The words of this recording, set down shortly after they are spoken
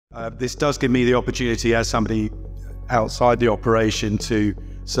This does give me the opportunity as somebody outside the operation to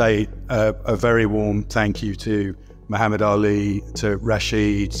say a very warm thank you to Muhammad Ali, to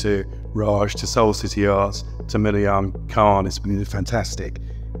Rashid, to Raj, to Soul City Arts, to Miriam Khan. It's been a fantastic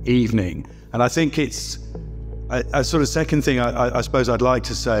evening. And I think it's a sort of second thing I suppose I'd like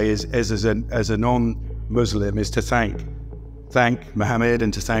to say is as a non-Muslim is to thank Muhammad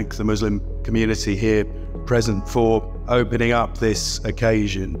and to thank the Muslim community here present for opening up this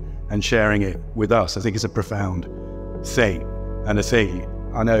occasion and sharing it with us. I think it's a profound thing, and a thing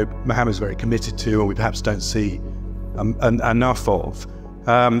I know Muhammad's very committed to and we perhaps don't see enough of.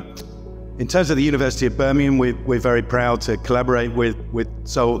 In terms of the University of Birmingham, we're very proud to collaborate with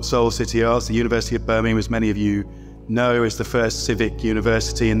Soul City Arts. The University of Birmingham, as many of you know, is the first civic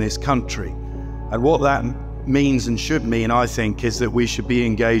university in this country. And what that means and should mean, I think, is that we should be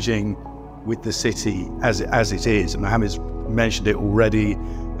engaging with the city as it is. And Mohammed's mentioned it already.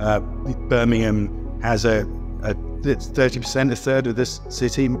 Birmingham has it's 30%, a third of this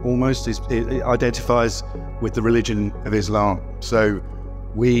city almost it identifies with the religion of Islam. So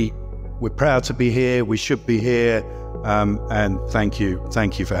we're proud to be here. We should be here, and thank you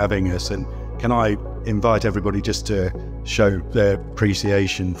for having us. And can I invite everybody just to show their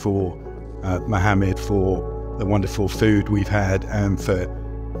appreciation for Mohammed, for the wonderful food we've had, and for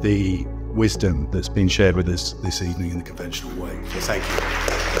the wisdom that's been shared with us this evening in the conventional way. So thank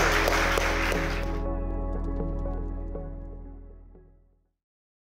you.